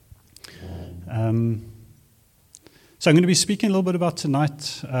So I'm going to be speaking a little bit about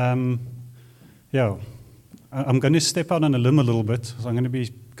tonight. I'm going to step out on a limb a little bit. So I'm going to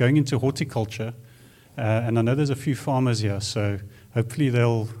be going into horticulture. And I know there's a few farmers here, so hopefully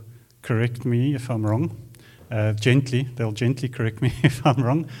they'll correct me if I'm wrong. They'll gently correct me if I'm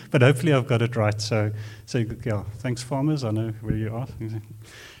wrong, but hopefully I've got it right. So yeah, thanks farmers, I know where you are.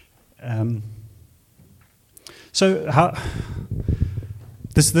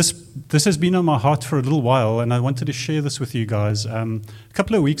 This has been on my heart for a little while, and I wanted to share this with you guys. A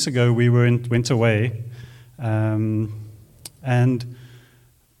couple of weeks ago, we went away, and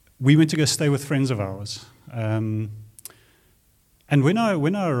we went to go stay with friends of ours. And when I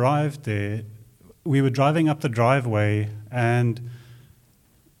arrived there, we were driving up the driveway, and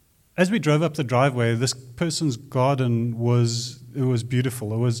as we drove up the driveway, this person's garden was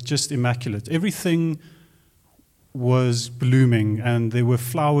beautiful. It was just immaculate. Everything was blooming, and there were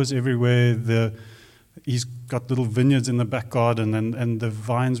flowers everywhere. He's got little vineyards in the back garden, and the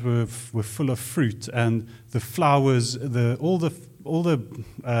vines were full of fruit, and the flowers, all the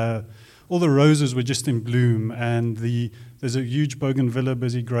roses were just in bloom, and there's a huge bougainvillea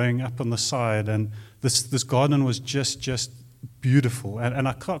busy growing up on the side, and this garden was just beautiful, and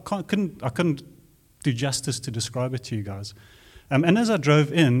I couldn't do justice to describe it to you guys. And as I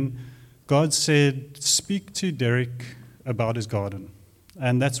drove in, God said, "Speak to Derek about his garden,"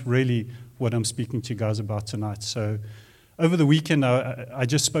 and that's really what I'm speaking to you guys about tonight. So, over the weekend, I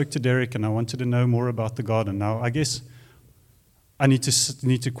just spoke to Derek, and I wanted to know more about the garden. Now, I guess I need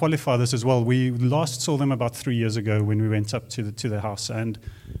to qualify this as well. We last saw them about 3 years ago when we went up to the house, and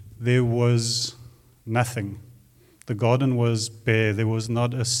there was nothing. The garden was bare. There was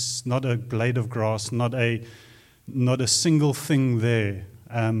not a blade of grass, not a single thing there.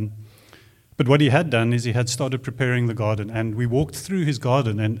 But what he had done is he had started preparing the garden, and we walked through his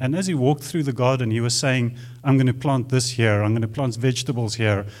garden, and as he walked through the garden, he was saying, "I'm going to plant this here, I'm going to plant vegetables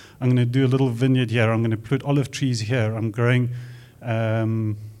here, I'm going to do a little vineyard here, I'm going to put olive trees here, I'm growing,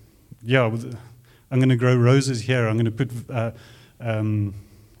 I'm going to grow roses here, I'm going to put, I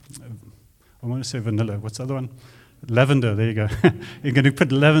want to say vanilla, what's the other one? Lavender, there you go. You're going to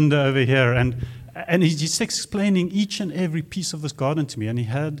put lavender over here," and he's just explaining each and every piece of this garden to me, and he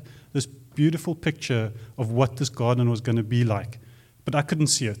had this beautiful picture of what this garden was going to be like, but I couldn't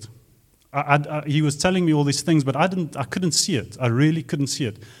see it. He was telling me all these things, but I couldn't see it. I really couldn't see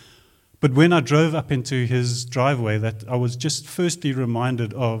it. But when I drove up into his driveway, that I was just firstly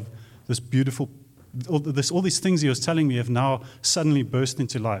reminded of this beautiful, all these things he was telling me have now suddenly burst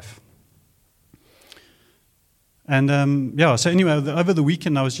into life. And so anyway, over the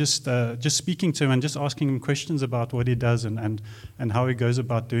weekend I was just speaking to him and just asking him questions about what he does and how he goes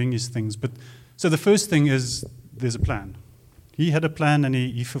about doing his things. But so the first thing is there's a plan. He had a plan, and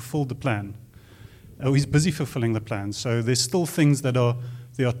he fulfilled the plan. He's busy fulfilling the plan. So there's still things there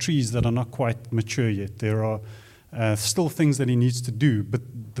are trees that are not quite mature yet. There are still things that he needs to do. But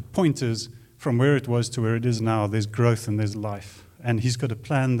the point is, from where it was to where it is now, there's growth and there's life. And he's got a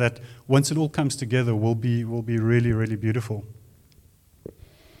plan that, once it all comes together, will be really, really beautiful.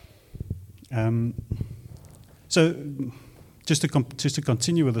 So, just to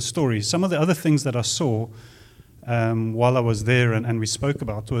continue with the story, some of the other things that I saw while I was there and we spoke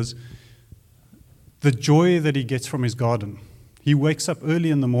about was the joy that he gets from his garden. He wakes up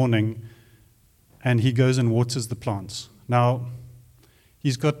early in the morning and he goes and waters the plants. Now,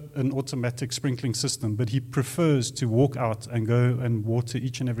 he's got an automatic sprinkling system, but he prefers to walk out and go and water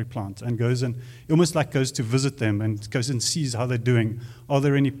each and every plant, and goes to visit them and goes and sees how they're doing. Are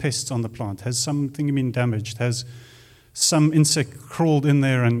there any pests on the plant? Has something been damaged? Has some insect crawled in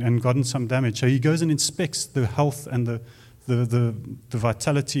there and gotten some damage? So he goes and inspects the health and the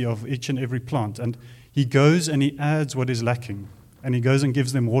vitality of each and every plant, and he goes and he adds what is lacking, and he goes and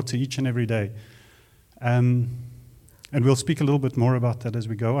gives them water each and every day. And we'll speak a little bit more about that as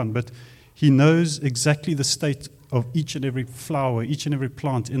we go on. But he knows exactly the state of each and every flower, each and every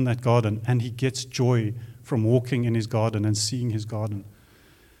plant in that garden, and he gets joy from walking in his garden and seeing his garden.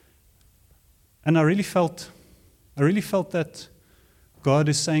 And I really felt that God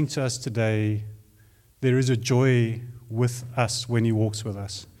is saying to us today, there is a joy with us when he walks with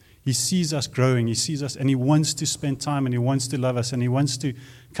us. He sees us growing, he sees us, and he wants to spend time, and he wants to love us, and he wants to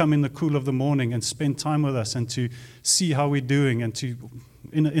come in the cool of the morning and spend time with us and to see how we're doing and to,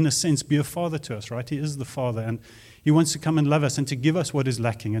 in a sense, be a father to us, right? He is the Father, and he wants to come and love us and to give us what is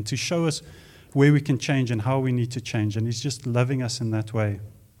lacking and to show us where we can change and how we need to change, and he's just loving us in that way.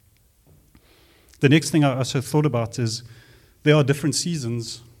 The next thing I also thought about is there are different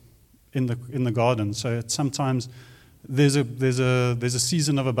seasons in the garden. So sometimes there's a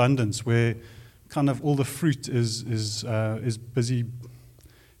season of abundance where kind of all the fruit is busy,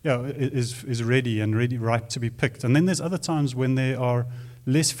 is ready and ripe to be picked. And then there's other times when there are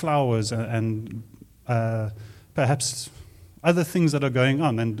less flowers and perhaps other things that are going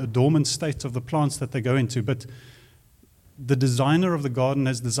on and a dormant state of the plants that they go into. But the designer of the garden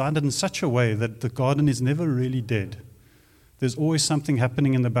has designed it in such a way that the garden is never really dead. There's always something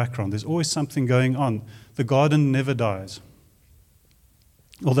happening in the background. There's always something going on. The garden never dies.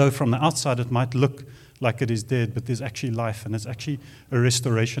 Although from the outside it might look like it is dead, but there's actually life, and it's actually a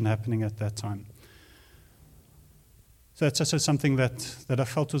restoration happening at that time. So that's also something that I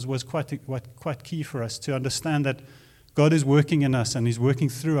felt was quite key for us to understand that God is working in us and He's working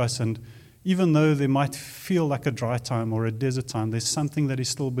through us. And even though there might feel like a dry time or a desert time, there's something that is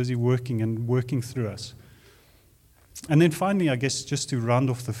still busy working through us. And then finally, I guess, just to round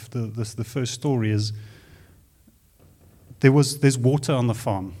off the first story is there's water on the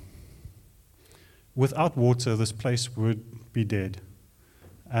farm. Without water, this place would be dead.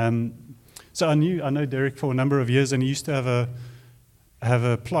 So I know Derek for a number of years, and he used to have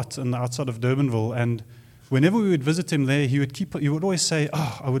a plot on the outside of Durbanville. And whenever we would visit him there, he would always say,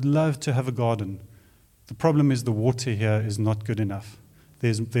 "Oh, I would love to have a garden. The problem is the water here is not good enough.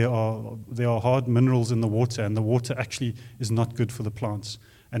 There are hard minerals in the water, and the water actually is not good for the plants,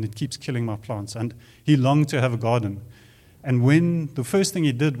 and it keeps killing my plants." And he longed to have a garden. And the first thing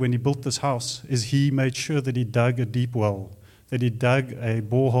he did when he built this house is he made sure that he dug a deep well, that he dug a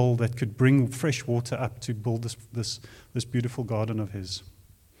borehole that could bring fresh water up to build this beautiful garden of his.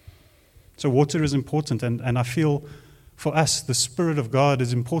 So water is important, and I feel for us, the Spirit of God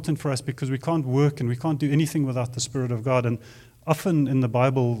is important for us because we can't work and we can't do anything without the Spirit of God. And often in the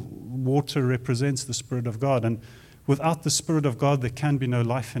Bible, water represents the Spirit of God, and without the Spirit of God, there can be no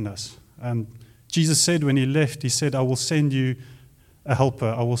life in us. Jesus said when He left, He said, "I will send you a helper.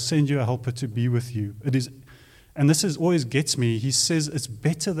 I will send you a helper to be with you." And this always gets me. He says, "It's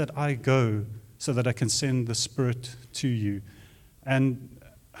better that I go so that I can send the Spirit to you." And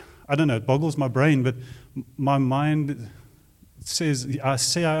I don't know, it boggles my brain, but my mind says,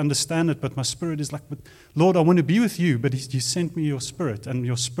 I understand it, but my spirit is like, "But Lord, I want to be with you, but you sent me your Spirit, and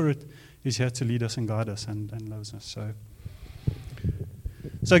your Spirit is here to lead us and guide us and loves us."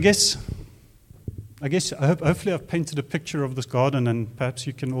 So I guess hopefully I've painted a picture of this garden, and perhaps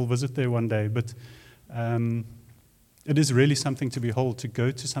you can all visit there one day. But it is really something to behold, to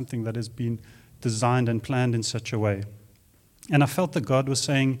go to something that has been designed and planned in such a way. And I felt that God was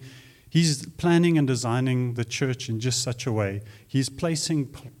saying He's planning and designing the church in just such a way. He's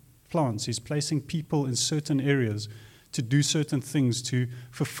placing plants, He's placing people in certain areas to do certain things, to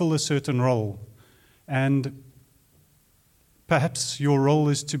fulfill a certain role. And perhaps your role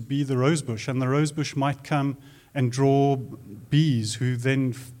is to be the rosebush, and the rosebush might come and draw bees who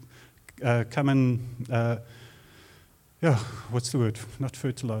then come and, what's the word? Not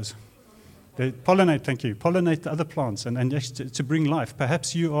fertilize. They pollinate, thank you. Pollinate the other plants and to bring life.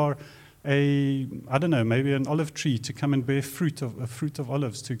 Perhaps you are maybe an olive tree to come and bear fruit of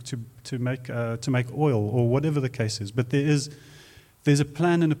olives to make oil, or whatever the case is. But there's a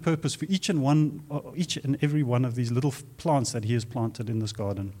plan and a purpose for each and every one of these little plants that He has planted in this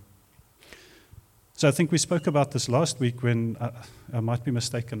garden. So I think we spoke about this last week when I might be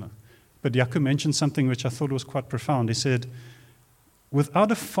mistaken, but Jaco mentioned something which I thought was quite profound. He said,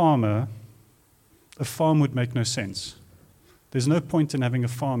 without a farmer, a farm would make no sense. There's no point in having a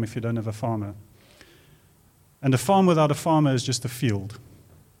farm if you don't have a farmer. And a farm without a farmer is just a field.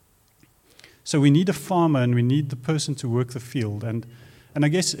 So we need a farmer, and we need the person to work the field. And I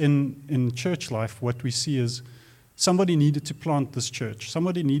guess in church life, what we see is somebody needed to plant this church.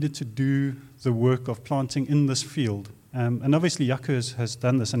 Somebody needed to do the work of planting in this field. And obviously Jaco has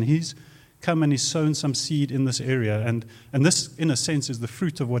done this, and he's come and he's sown some seed in this area. And this, in a sense, is the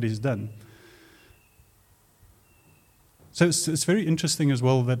fruit of what he's done. So it's very interesting as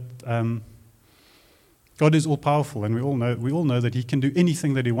well that God is all-powerful, and we all know that He can do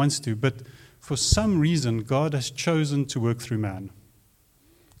anything that He wants to, but for some reason, God has chosen to work through man.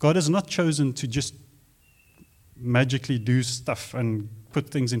 God has not chosen to just magically do stuff and put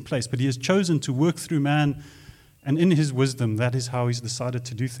things in place, but He has chosen to work through man, and in His wisdom, that is how He's decided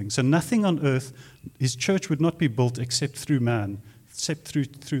to do things. So nothing on earth, His church would not be built except through man, except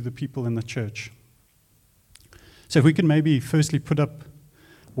through the people in the church. So if we can maybe firstly put up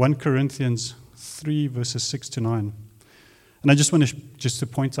 1 Corinthians 3, verses 6 to 9. And I just want to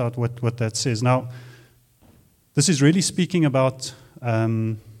point out what that says. Now, this is really speaking about,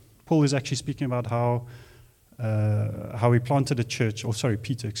 Paul is actually speaking about how he planted a church,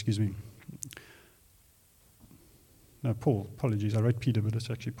 Peter, excuse me. No, Paul, apologies, I wrote Peter, but it's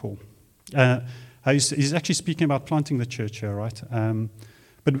actually Paul. He's actually speaking about planting the church here, right?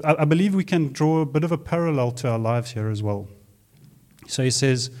 But I believe we can draw a bit of a parallel to our lives here as well. So he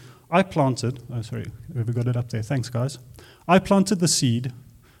says, I planted, we got it up there, thanks guys. I planted the seed,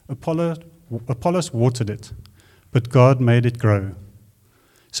 Apollos watered it, but God made it grow.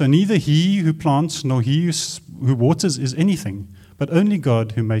 So neither he who plants nor he who waters is anything, but only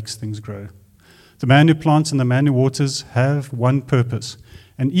God who makes things grow. The man who plants and the man who waters have one purpose,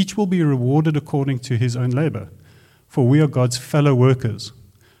 and each will be rewarded according to his own labor. For we are God's fellow workers.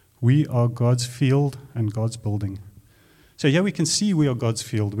 We are God's field and God's building. So here we can see we are God's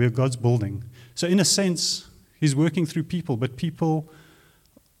field, we are God's building. So in a sense, he's working through people, but people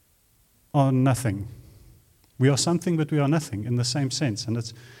are nothing. We are something, but we are nothing in the same sense. And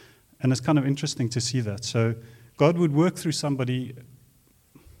it's kind of interesting to see that. So God would work through somebody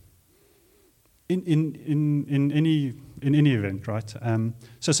in any event, right?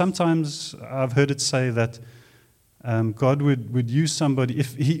 So sometimes I've heard it say that God would use somebody,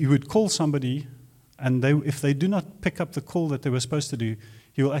 if he would call somebody, and if they do not pick up the call that they were supposed to do,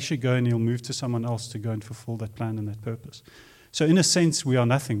 he will actually go and he'll move to someone else to go and fulfill that plan and that purpose. So in a sense, we are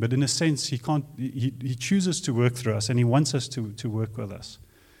nothing, but in a sense, he chooses to work through us, and he wants us to work with us.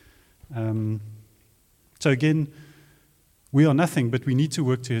 So again, we are nothing, but we need to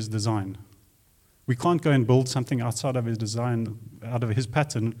work to his design. We can't go and build something outside of his design, out of his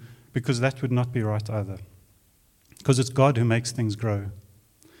pattern, because that would not be right either. Because it's God who makes things grow.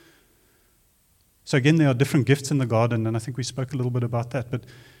 So again, there are different gifts in the garden, and I think we spoke a little bit about that, but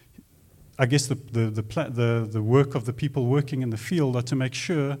I guess the work of the people working in the field are to make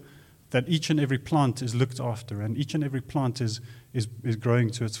sure that each and every plant is looked after, and each and every plant is growing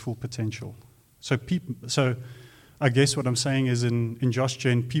to its full potential. So I guess what I'm saying is in Josh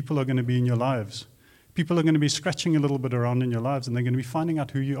Gen, people are going to be in your lives. People are going to be scratching a little bit around in your lives, and they're going to be finding out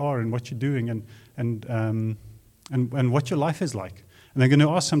who you are and what you're doing and what your life is like. And they're going to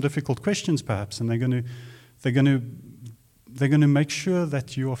ask some difficult questions, perhaps, and they're going to make sure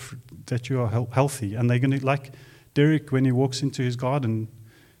that you are healthy. And they're going to, like Derek, when he walks into his garden,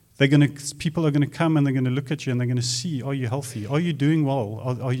 people are going to come and they're going to look at you and they're going to see, are you healthy? Are you doing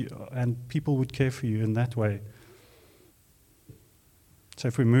well? And people would care for you in that way. So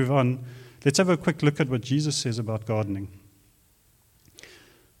if we move on, let's have a quick look at what Jesus says about gardening.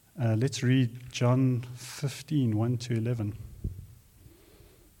 Let's read John 15, 1 to 11.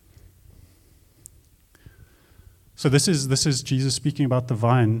 So this is Jesus speaking about the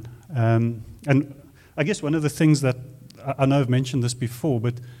vine. And I guess one of the things that, I know I've mentioned this before,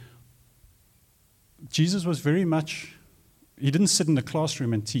 but Jesus was very much, he didn't sit in a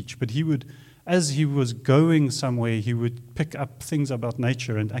classroom and teach, but he would, as he was going somewhere, he would pick up things about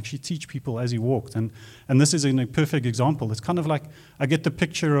nature and actually teach people as he walked. And this is a perfect example. It's kind of like, I get the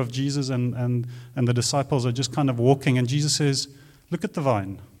picture of Jesus and the disciples are just kind of walking, and Jesus says, look at the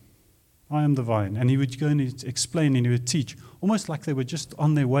vine. I am the vine. And he would go and explain and he would teach, almost like they were just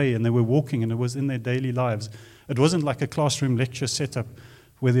on their way and they were walking and it was in their daily lives. It wasn't like a classroom lecture setup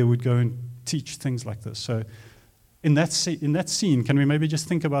where they would go and teach things like this. So in that scene, can we maybe just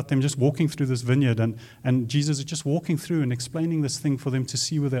think about them just walking through this vineyard and Jesus is just walking through and explaining this thing for them to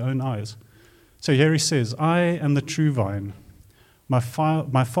see with their own eyes. So here he says, I am the true vine. My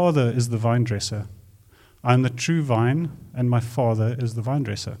Father is the vine dresser. I am the true vine and my Father is the vine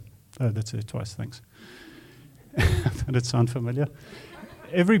dresser. Oh, that's it twice, thanks. Did it sound familiar?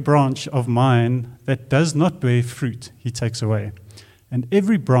 Every branch of mine that does not bear fruit, he takes away. And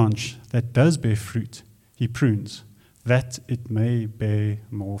every branch that does bear fruit, he prunes, that it may bear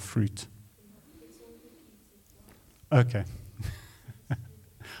more fruit. Okay.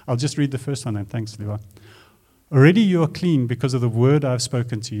 I'll just read the first one then. Thanks, Levi. Already you are clean because of the word I have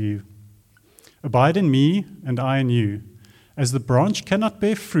spoken to you. Abide in me, and I in you. As the branch cannot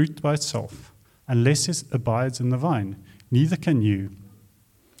bear fruit by itself, unless it abides in the vine, neither can you,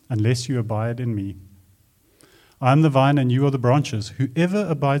 unless you abide in me. I am the vine, and you are the branches. Whoever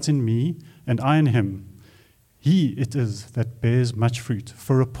abides in me, and I in him, he it is that bears much fruit.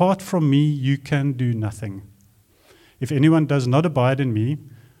 For apart from me, you can do nothing. If anyone does not abide in me,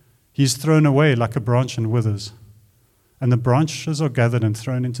 he is thrown away like a branch and withers, and the branches are gathered and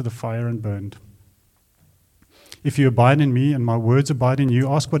thrown into the fire and burned. If you abide in me and my words abide in you,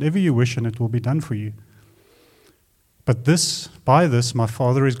 ask whatever you wish and it will be done for you. But by this my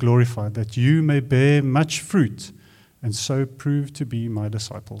Father is glorified, that you may bear much fruit and so prove to be my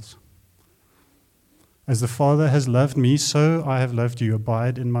disciples. As the Father has loved me, so I have loved you.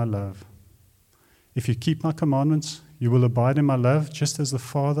 Abide in my love. If you keep my commandments, you will abide in my love, just as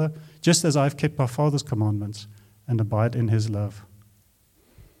I have kept my Father's commandments and abide in his love.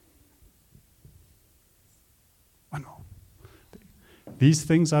 These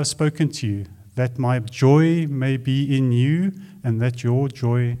things I've spoken to you, that my joy may be in you and that your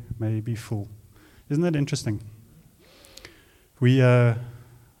joy may be full. Isn't that interesting? We, in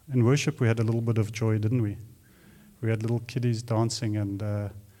worship, we had a little bit of joy, didn't we? We had little kiddies dancing, and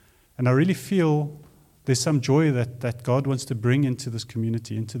I really feel there's some joy that God wants to bring into this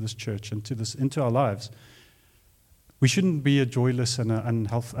community, into this church, into our lives. We shouldn't be a joyless and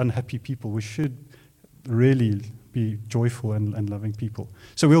unhappy people. We should really be joyful and loving people.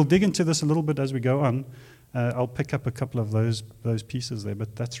 So we'll dig into this a little bit as we go on. I'll pick up a couple of those pieces there,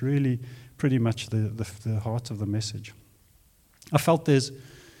 but that's really pretty much the heart of the message. I felt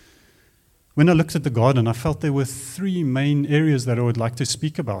when I looked at the garden, I felt there were three main areas that I would like to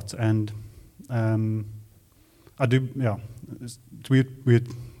speak about, and we'd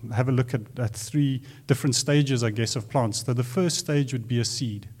have a look at three different stages, I guess, of plants. So the first stage would be a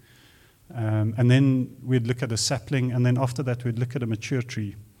seed, and then we'd look at a sapling, and then after that we'd look at a mature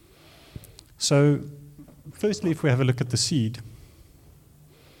tree. So firstly, if we have a look at the seed,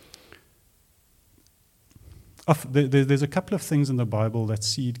 there's a couple of things in the Bible that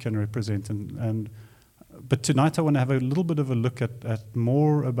seed can represent, but tonight I want to have a little bit of a look at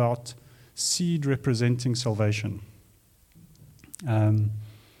more about seed representing salvation.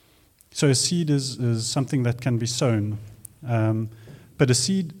 So a seed is something that can be sown, but a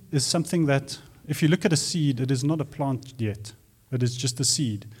seed is something that, if you look at a seed, it is not a plant yet. It is just a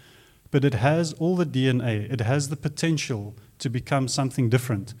seed, but it has all the DNA. It has the potential to become something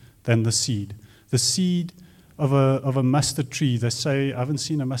different than the seed. The seed of a mustard tree, they say, I haven't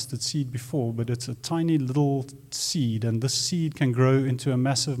seen a mustard seed before, but it's a tiny little seed, and this seed can grow into a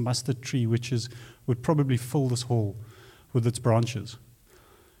massive mustard tree, which would probably fill this hall with its branches.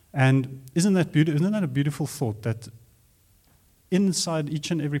 And isn't that beautiful? Isn't that a beautiful thought, that inside each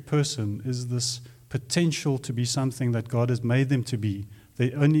and every person is this potential to be something that God has made them to be?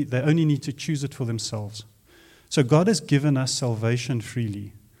 They only need to choose it for themselves. So God has given us salvation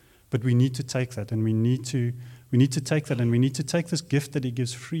freely. But we need to take that, and we need to take that, and we need to take this gift that He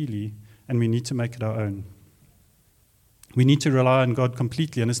gives freely, and we need to make it our own. We need to rely on God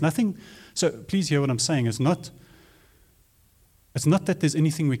completely, and it's nothing. So please hear what I'm saying. It's not that there's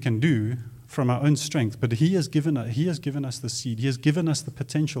anything we can do from our own strength, but He has given us the seed. He has given us the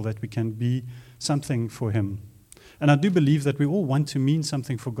potential that we can be something for Him. And I do believe that we all want to mean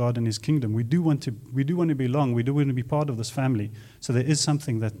something for God and His kingdom. We do want to belong. We do want to be part of this family. So there is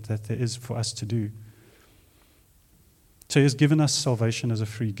something that there is for us to do. So He has given us salvation as a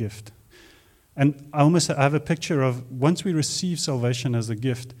free gift. And I have a picture of, once we receive salvation as a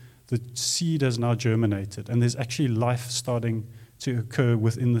gift, the seed has now germinated. And there's actually life starting to occur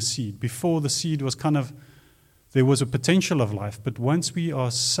within the seed. Before, the seed was there was a potential of life. But once we are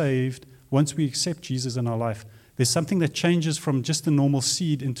saved, once we accept Jesus in our life, there's something that changes from just a normal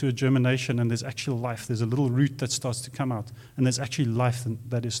seed into a germination, and there's actual life. There's a little root that starts to come out, and there's actually life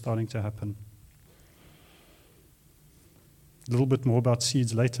that is starting to happen. A little bit more about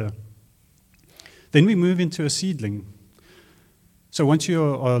seeds later. Then we move into a seedling. So once you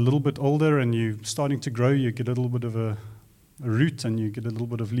are a little bit older and you're starting to grow, you get a little bit of a root, and you get a little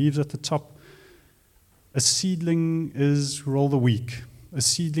bit of leaves at the top. A seedling is rather weak. A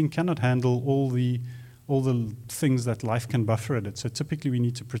seedling cannot handle all the things that life can buffer at it. So typically we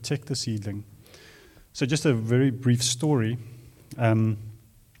need to protect the seedling. So just a very brief story. I'll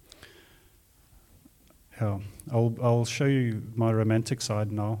show you my romantic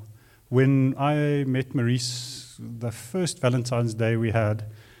side now. When I met Maurice, the first Valentine's Day we had,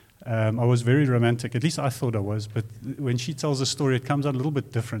 I was very romantic. At least I thought I was. But when she tells a story, it comes out a little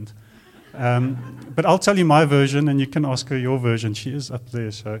bit different. But I'll tell you my version, and you can ask her your version. She is up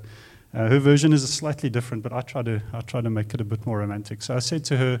there, so... her version is slightly different, but I try to make it a bit more romantic. So I said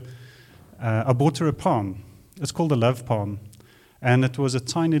to her, I bought her a palm. It's called a love palm. And it was a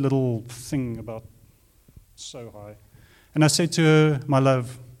tiny little thing about so high. And I said to her, my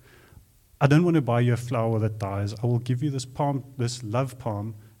love, I don't want to buy you a flower that dies. I will give you this love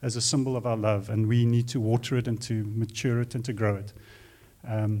palm, as a symbol of our love, and we need to water it and to mature it and to grow it.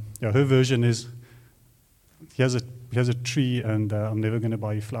 Her version is, here's a tree, and I'm never going to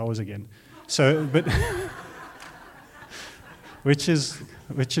buy you flowers again. So, but which is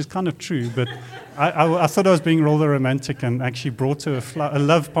kind of true. But I thought I was being rather romantic, and actually brought her a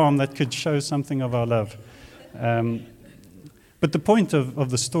love palm that could show something of our love. But the point of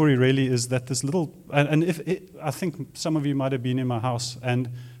the story really is that this little, I think some of you might have been in my house, and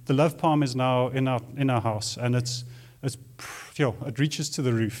the love palm is now in our house, and it reaches to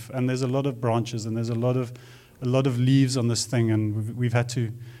the roof, and there's a lot of branches, and there's a lot of leaves on this thing, and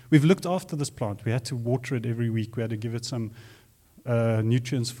we've looked after this plant. We had to water it every week. We had to give it some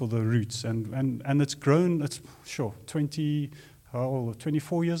nutrients for the roots. And it's grown,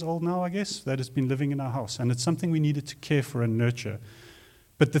 24 years old now, I guess, that has been living in our house. And it's something we needed to care for and nurture.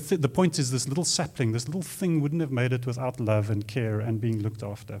 But the point is, this little sapling, this little thing wouldn't have made it without love and care and being looked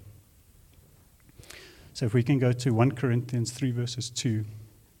after. So if we can go to 1 Corinthians 3 verses 2.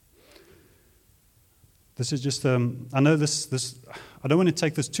 This is just, I know this. I don't want to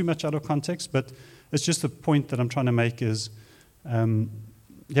take this too much out of context, but it's just the point that I'm trying to make is,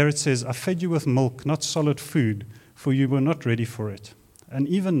 here it says, I fed you with milk, not solid food, for you were not ready for it. And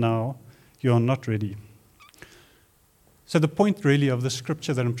even now, you are not ready. So the point really of the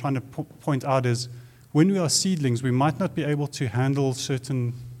scripture that I'm trying to point out is, when we are seedlings, we might not be able to handle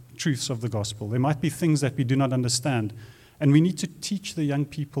certain truths of the gospel. There might be things that we do not understand. And we need to teach the young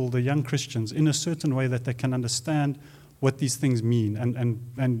people, the young Christians, in a certain way that they can understand what these things mean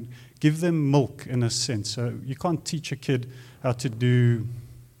and give them milk in a sense. So you can't teach a kid how to do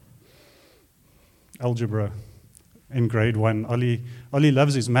algebra in grade 1. Ollie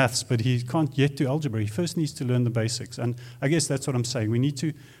loves his maths, but he can't yet do algebra. He first needs to learn the basics. And I guess that's what I'm saying. We need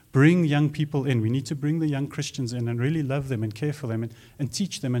to bring young people in. We need to bring the young Christians in and really love them and care for them and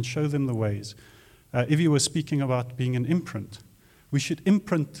teach them and show them the ways. Ivy was speaking about being an imprint. We should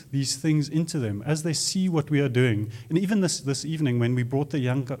imprint these things into them as they see what we are doing. And even this evening, when we brought the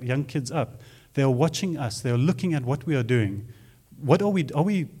young kids up, they are watching us. They are looking at what we are doing. What are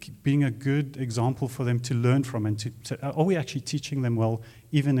we being a good example for them to learn from? And are we actually teaching them well,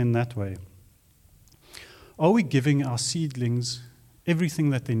 even in that way? Are we giving our seedlings everything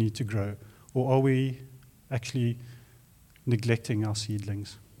that they need to grow? Or are we actually neglecting our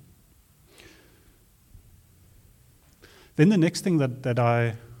seedlings? Then the next thing that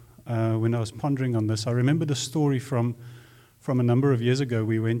I, when I was pondering on this, I remembered a story from a number of years ago.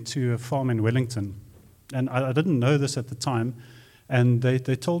 We went to a farm in Wellington, and I didn't know this at the time, and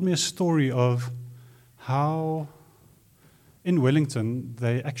they told me a story of how in Wellington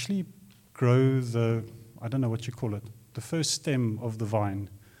they actually grow I don't know what you call it, the first stem of the vine.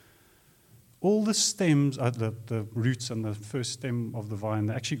 All the stems, the roots and the first stem of the vine,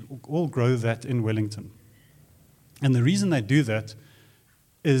 they actually all grow that in Wellington. And the reason they do that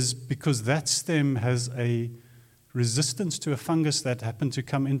is because that stem has a resistance to a fungus that happened to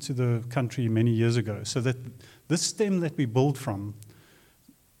come into the country many years ago. So that this stem that we build from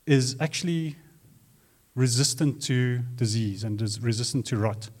is actually resistant to disease and is resistant to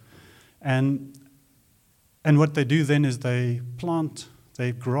rot. And what they do then is they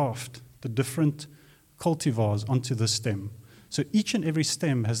graft the different cultivars onto the stem. So each and every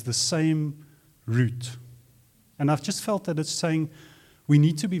stem has the same root. And I've just felt that it's saying we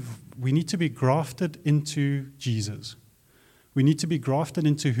need to be grafted into Jesus. We need to be grafted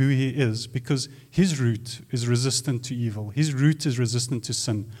into who he is, because his root is resistant to evil. His root is resistant to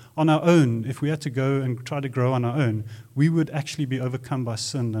sin. On our own, if we had to go and try to grow on our own, we would actually be overcome by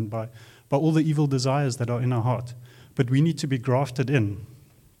sin and by all the evil desires that are in our heart. But we need to be grafted in.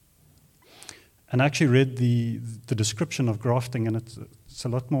 And I actually read the description of grafting, and it's a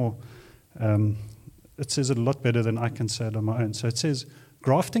lot more... it says it a lot better than I can say it on my own. So it says,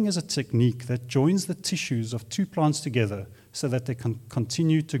 grafting is a technique that joins the tissues of two plants together so that they can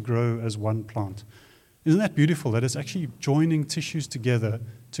continue to grow as one plant. Isn't that beautiful? That it's actually joining tissues together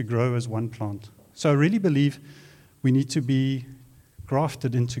to grow as one plant. So I really believe we need to be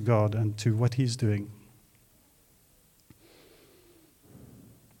grafted into God and to what he's doing.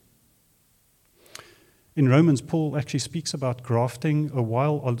 In Romans, Paul actually speaks about grafting a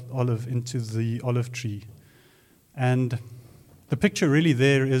wild olive into the olive tree. And the picture really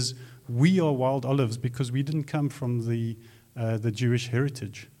there is we are wild olives because we didn't come from the Jewish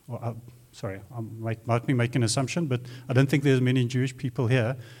heritage. I might be making an assumption, but I don't think there's many Jewish people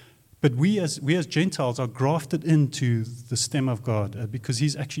here. But we as Gentiles are grafted into the stem of God because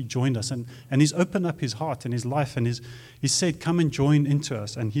he's actually joined us. And he's opened up his heart and his life, and he said, come and join into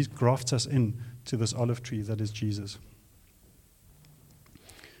us. And he grafts us in to this olive tree that is Jesus.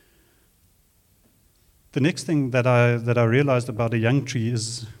 The next thing that I realized about a young tree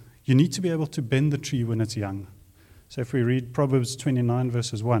is you need to be able to bend the tree when it's young. So if we read Proverbs 29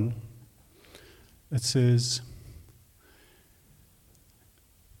 verses 1, it says,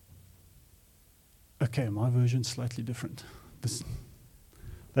 okay, my version's slightly different.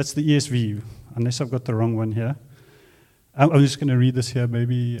 That's the ESV, unless I've got the wrong one here. I'm just going to read this here.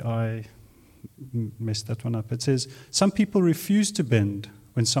 Maybe I messed that one up. It says, some people refuse to bend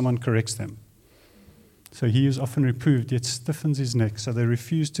when someone corrects them. So he is often reproved, yet stiffens his neck, so they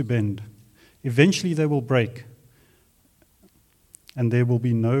refuse to bend. Eventually they will break, and there will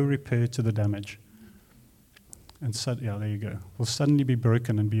be no repair to the damage. And there you go. Will suddenly be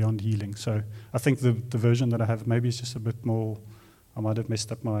broken and beyond healing. So I think the version that I have maybe is just a bit more, I might have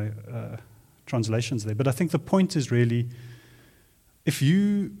messed up my translations there. But I think the point is really, if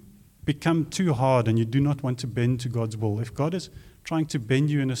you become too hard and you do not want to bend to God's will, if God is trying to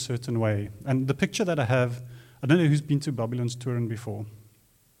bend you in a certain way, and the picture that I have, I don't know who's been to Babylon's Turin before.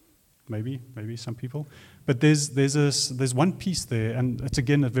 Maybe some people. But there's one piece there, and it's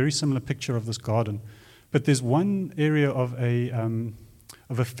again a very similar picture of this garden. But there's one area of a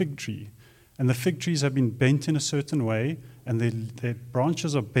fig tree, and the fig trees have been bent in a certain way, and their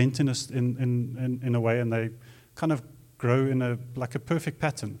branches are bent in a way, and they kind of grow in like a perfect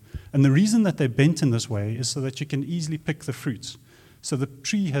pattern. And the reason that they're bent in this way is so that you can easily pick the fruits. So the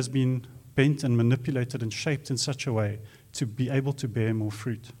tree has been bent and manipulated and shaped in such a way to be able to bear more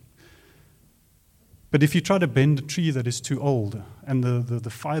fruit. But if you try to bend a tree that is too old and the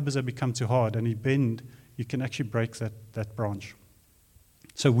fibers have become too hard and you bend, you can actually break that branch.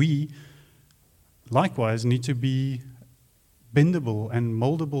 So we, likewise, need to be bendable and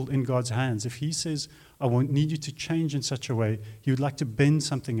moldable in God's hands. If He says, I won't need you to change in such a way, He would like to bend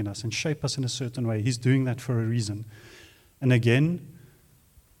something in us and shape us in a certain way. He's doing that for a reason. And again,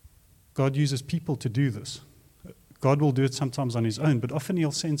 God uses people to do this. God will do it sometimes on His own, but often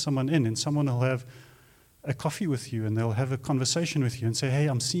He'll send someone in, and someone will have a coffee with you, and they'll have a conversation with you and say, hey,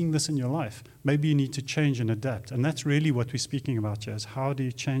 I'm seeing this in your life. Maybe you need to change and adapt. And that's really what we're speaking about here, is how do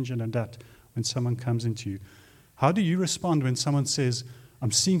you change and adapt when someone comes into you? How do you respond when someone says,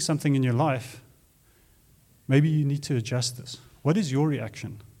 I'm seeing something in your life, maybe you need to adjust this? What is your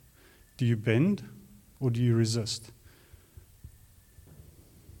reaction? Do you bend or do you resist?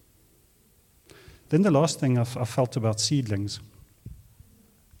 Then the last thing I felt about seedlings.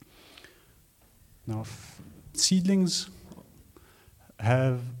 Now, seedlings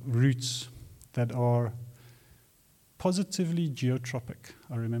have roots that are positively geotropic.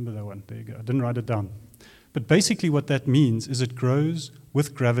 I remember that one. There you go. I didn't write it down. But basically what that means is it grows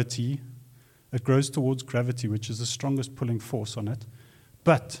with gravity. It grows towards gravity, which is the strongest pulling force on it.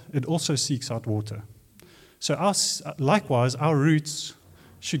 But it also seeks out water. So likewise, our roots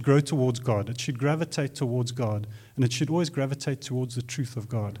should grow towards God. It should gravitate towards God. And it should always gravitate towards the truth of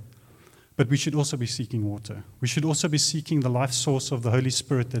God. But we should also be seeking water. We should also be seeking the life source of the Holy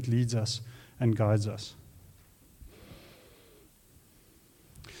Spirit that leads us and guides us.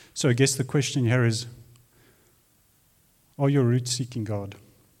 So I guess the question here is, are your roots seeking God?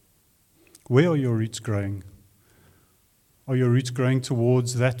 Where are your roots growing? Are your roots growing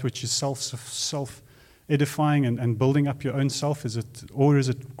towards that which is self-edifying and building up your own self? Or is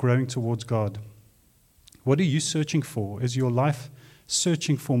it growing towards God? What are you searching for? Is your life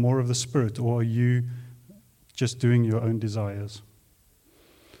searching for more of the Spirit, or are you just doing your own desires?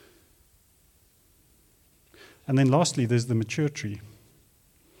 And then lastly, there's the mature tree.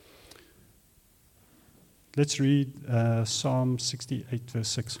 Let's read Psalm 68, verse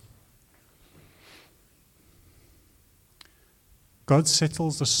 6. God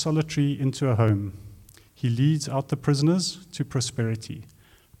settles the solitary into a home. He leads out the prisoners to prosperity,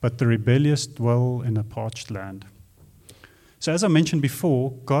 but the rebellious dwell in a parched land. So as I mentioned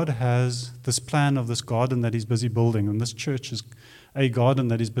before, God has this plan of this garden that He's busy building, and this church is a garden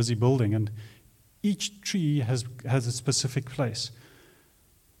that He's busy building, and each tree has a specific place.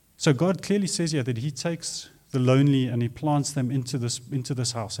 So God clearly says here that He takes the lonely and He plants them into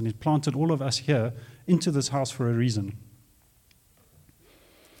this house, and He planted all of us here into this house for a reason.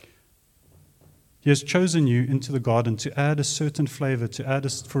 He has chosen you into the garden to add a certain flavor,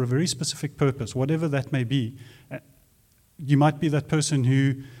 for a very specific purpose, whatever that may be. You might be that person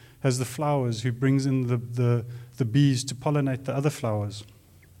who has the flowers, who brings in the bees to pollinate the other flowers.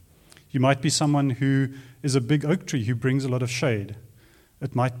 You might be someone who is a big oak tree who brings a lot of shade.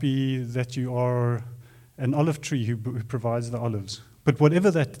 It might be that you are an olive tree who provides the olives. But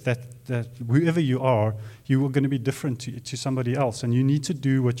whatever whoever you are going to be different to somebody else, and you need to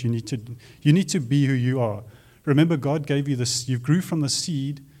do what you need to do. You need to be who you are. Remember, God gave you this. You grew from the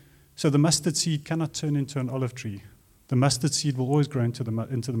seed, so the mustard seed cannot turn into an olive tree. The mustard seed will always grow into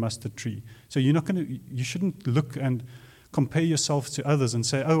the mustard tree. So you shouldn't look and compare yourself to others and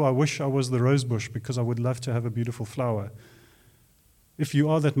say, oh, I wish I was the rose bush because I would love to have a beautiful flower. If you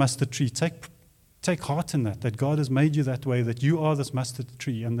are that mustard tree, take heart in that God has made you that way, that you are this mustard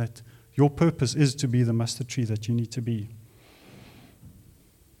tree, and that your purpose is to be the mustard tree that you need to be.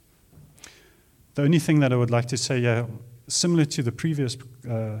 The only thing that I would like to say, similar to the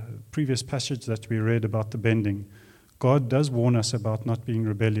previous passage that we read about the bending, God does warn us about not being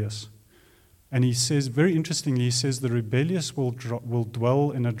rebellious. And He says, very interestingly, He says the rebellious will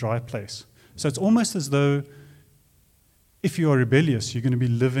dwell in a dry place. So it's almost as though if you are rebellious, you're going to be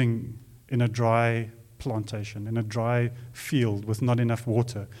living in a dry plantation, in a dry field with not enough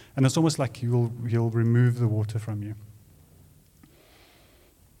water. And it's almost like he'll remove the water from you.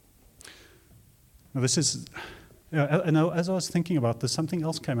 Now this is, and as I was thinking about this, something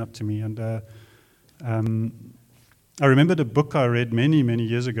else came up to me. And I remembered a book I read many, many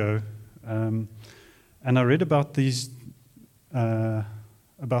years ago. And I read about these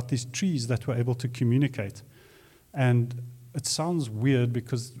trees that were able to communicate. And it sounds weird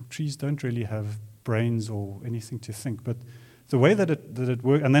because trees don't really have brains or anything to think, but the way that it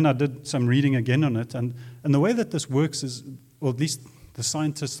works, and then I did some reading again on it, and the way that this works is, or at least the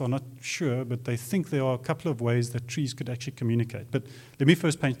scientists are not sure, but they think there are a couple of ways that trees could actually communicate. But let me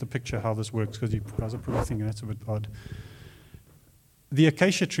first paint the picture how this works, because you guys are probably thinking that's a bit odd. The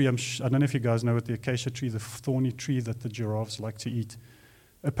acacia tree, I don't know if you guys know what the acacia tree, the thorny tree that the giraffes like to eat.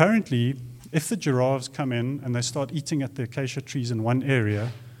 Apparently, if the giraffes come in and they start eating at the acacia trees in one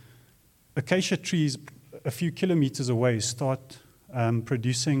area, acacia trees a few kilometers away start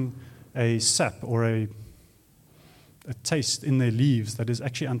producing a sap or a taste in their leaves that is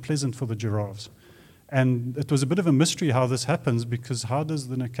actually unpleasant for the giraffes. And it was a bit of a mystery how this happens, because how does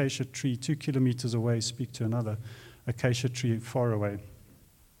an acacia tree 2 kilometers away speak to another acacia tree far away?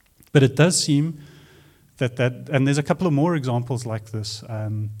 But it does seem that and there's a couple of more examples like this,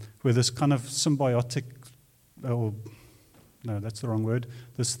 where this kind of symbiotic, or no, that's the wrong word,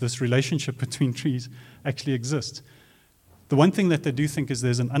 this relationship between trees actually exists. The one thing that they do think is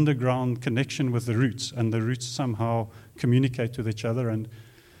there's an underground connection with the roots, and the roots somehow communicate with each other. And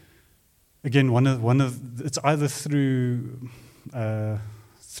again, it's either through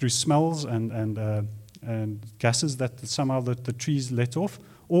smells and gases that somehow the trees let off,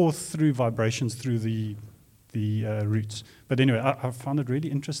 or through vibrations through the roots. But anyway, I found it really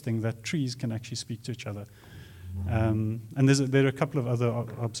interesting that trees can actually speak to each other. And there are a couple of other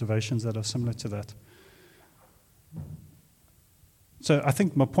observations that are similar to that. So I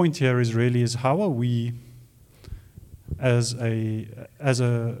think my point here is how are we as a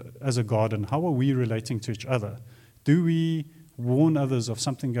garden, how are we relating to each other? Do we warn others of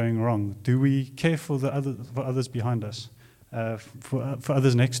something going wrong? Do we care for others behind us, for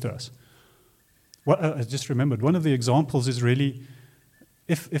others next to us? I just remembered, one of the examples is really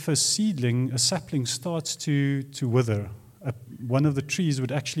if a sapling starts to wither, one of the trees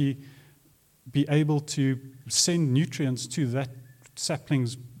would actually be able to send nutrients to that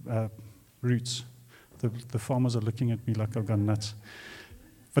sapling's roots. The farmers are looking at me like I've gone nuts.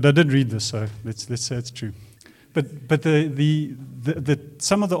 But I did read this, so let's say it's true. But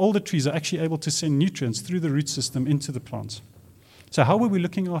some of the older trees are actually able to send nutrients through the root system into the plants. So how are we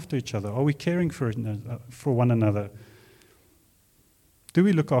looking after each other? Are we caring for one another? Do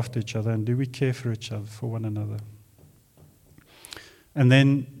we look after each other, and do we care for each other, for one another? And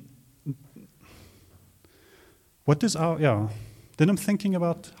then, then I'm thinking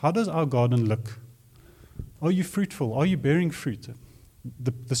about, how does our garden look? Are you fruitful? Are you bearing fruit?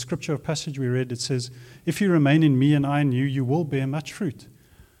 The scripture passage we read, it says, if you remain in me and I in you, you will bear much fruit.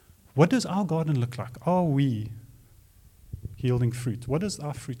 What does our garden look like? Are we yielding fruit? What does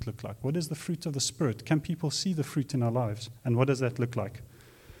our fruit look like? What is the fruit of the Spirit? Can people see the fruit in our lives? And what does that look like?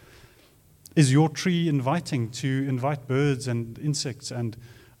 Is your tree invite birds and insects and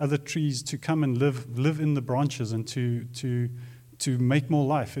other trees to come and live in the branches and to make more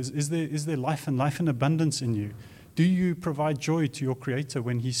life? Is there life and life in abundance in you? Do you provide joy to your Creator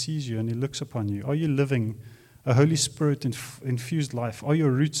when He sees you and He looks upon you? Are you living a Holy Spirit infused life? Are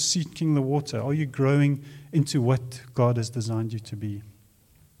your roots seeking the water? Are you growing into what God has designed you to be?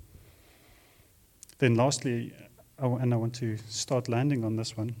 Then lastly, I want to start landing on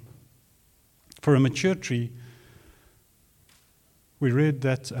this one. For a mature tree, we read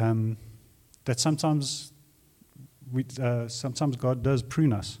that sometimes God does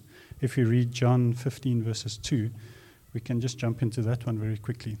prune us. If you read John 15 verses 2, we can just jump into that one very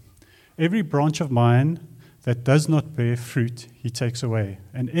quickly. Every branch of mine that does not bear fruit, He takes away.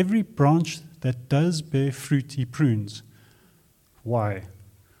 And every branch that does bear fruit, He prunes. Why?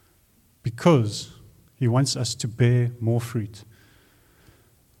 Because He wants us to bear more fruit.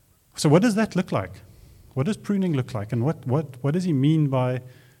 So what does that look like? What does pruning look like? And what does He mean by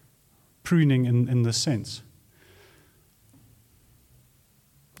pruning in this sense?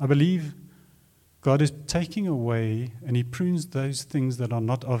 I believe God is taking away, and He prunes those things that are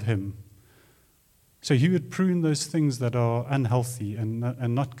not of Him. So He would prune those things that are unhealthy and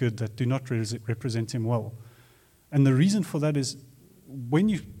not good, that do not represent Him well. And the reason for that is, when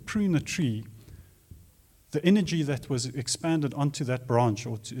you prune a tree, the energy that was expanded onto that branch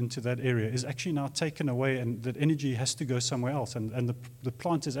or into that area is actually now taken away, and that energy has to go somewhere else. And the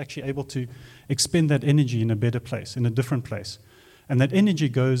plant is actually able to expend that energy in a better place, in a different place. And that energy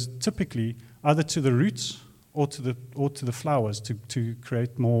goes typically either to the roots or to the flowers to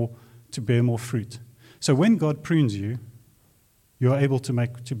create more, to bear more fruit. So when God prunes you, you're able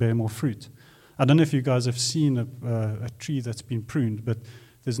to bear more fruit. I don't know if you guys have seen a tree that's been pruned, but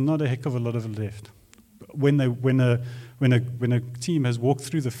there's not a heck of a lot of it left. When a team has walked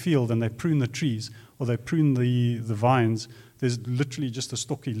through the field and they prune the trees or they prune the vines, there's literally just a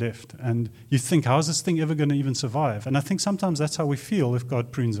stalky left. And you think, how is this thing ever going to even survive? And I think sometimes that's how we feel if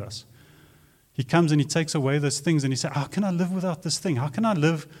God prunes us. He comes and he takes away those things and he says, how can I live without this thing? How can I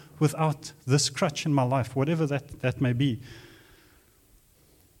live without this crutch in my life, whatever that may be?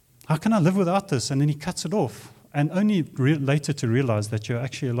 How can I live without this? And then he cuts it off. And only later to realize that you're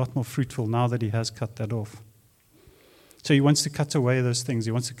actually a lot more fruitful now that he has cut that off. So he wants to cut away those things.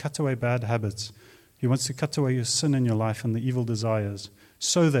 He wants to cut away bad habits. He wants to cut away your sin in your life and the evil desires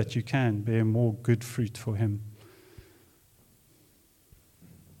so that you can bear more good fruit for him.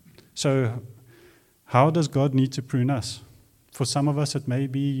 So how does God need to prune us? For some of us, it may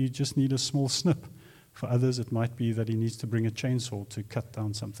be you just need a small snip. For others, it might be that he needs to bring a chainsaw to cut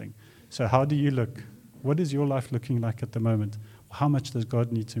down something. So how do you look? What is your life looking like at the moment? How much does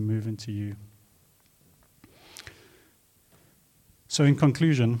God need to move into you? So in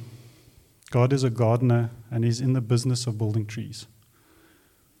conclusion, God is a gardener and he's in the business of building trees.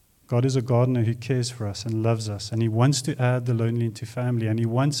 God is a gardener who cares for us and loves us, and he wants to add the lonely into family, and he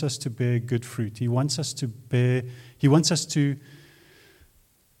wants us to bear good fruit. He wants us to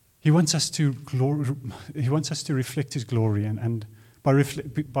reflect his glory, and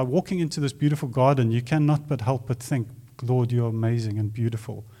by walking into this beautiful garden, you cannot but help but think, Lord, you're amazing and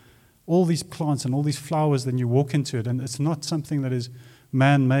beautiful. All these plants and all these flowers, then you walk into it, and it's not something that is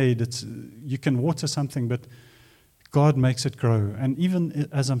man-made. You can water something, but God makes it grow. And even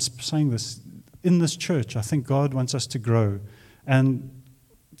as I'm saying this, in this church, I think God wants us to grow. And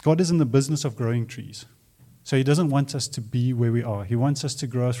God is in the business of growing trees. So he doesn't want us to be where we are. He wants us to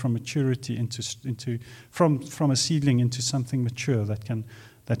grow us from maturity from a seedling into something mature that can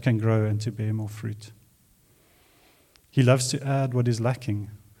grow and to bear more fruit. He loves to add what is lacking.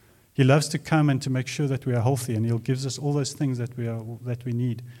 He loves to come and to make sure that we are healthy, and he'll give us all those things that we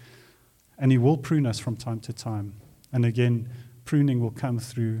need. And he will prune us from time to time. And again, pruning will come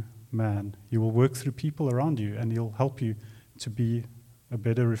through man. He will work through people around you, and he'll help you to be a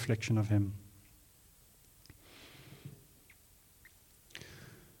better reflection of him.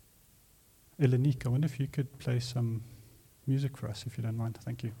 Elenique, I wonder if you could play some music for us, if you don't mind.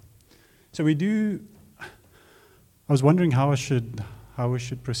 Thank you. So I was wondering how we should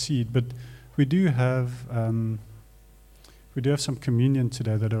proceed, but we do have some communion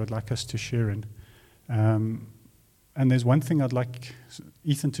today that I would like us to share in. And there's one thing I'd like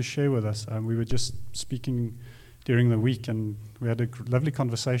Ethan to share with us. We were just speaking during the week, and we had a lovely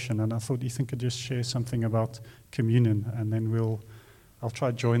conversation, and I thought Ethan could just share something about communion, and then I'll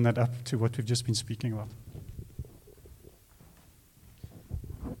try to join that up to what we've just been speaking about.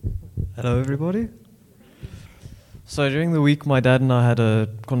 Hello, everybody. So during the week, my dad and I had a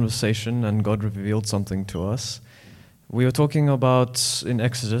conversation, and God revealed something to us. We were talking about, in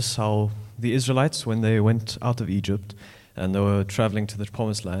Exodus, how the Israelites, when they went out of Egypt and they were traveling to the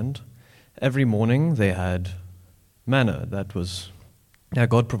Promised Land, every morning they had manna that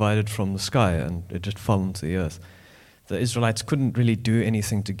God provided from the sky, and it just fell into the earth. The Israelites couldn't really do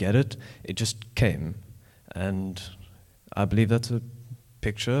anything to get it. It just came. And I believe that's a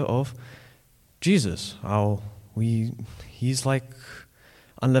picture of Jesus, how he's like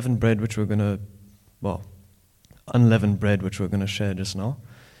unleavened bread, which we're going to share just now.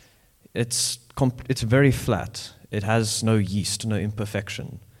 It's very flat. It has no yeast, no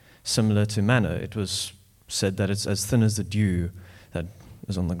imperfection. Similar to manna, it was said that it's as thin as the dew that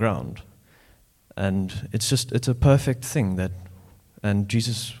is on the ground. And it's a perfect thing and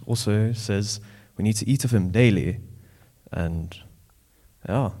Jesus also says we need to eat of him daily. And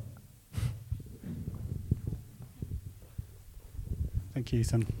yeah. Thank you,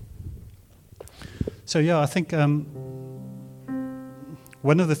 Ethan. So I think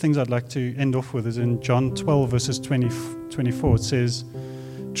one of the things I'd like to end off with is in John 12, verses 24. It says,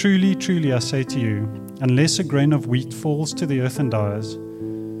 "Truly, truly, I say to you, unless a grain of wheat falls to the earth and dies,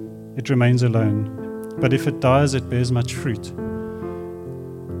 it remains alone. But if it dies, it bears much fruit."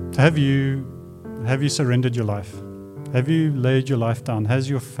 Have you surrendered your life? Have you laid your life down? Has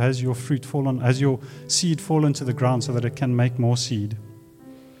your fruit fallen? Has your seed fallen to the ground so that it can make more seed?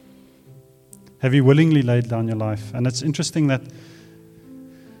 Have you willingly laid down your life? And it's interesting that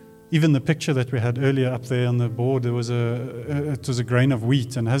even the picture that we had earlier up there on the board, it was a grain of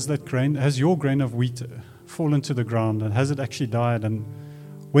wheat. And has your grain of wheat fallen to the ground? And has it actually died? And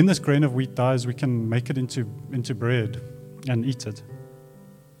when this grain of wheat dies, we can make it into bread and eat it.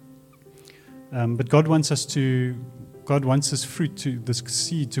 But God wants this fruit, this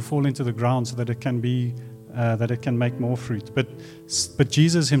seed, to fall into the ground so that it can make more fruit. But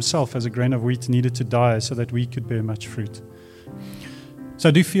Jesus himself, as a grain of wheat, needed to die so that we could bear much fruit. So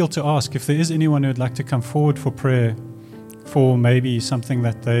I do feel to ask if there is anyone who would like to come forward for prayer for maybe something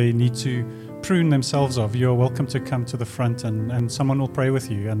that they need to prune themselves of. You're welcome to come to the front and someone will pray with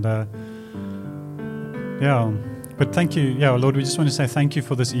you. And but thank you. Yeah, Lord, we just want to say thank you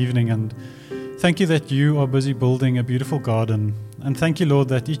for this evening, and thank you that you are busy building a beautiful garden. And thank you, Lord,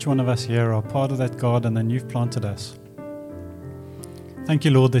 that each one of us here are part of that garden and you've planted us. Thank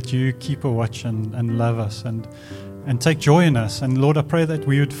you, Lord, that you keep a watch and love us and take joy in us. And Lord, I pray that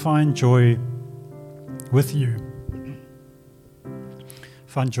we would find joy with you.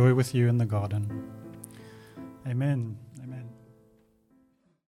 Find joy with you in the garden. Amen.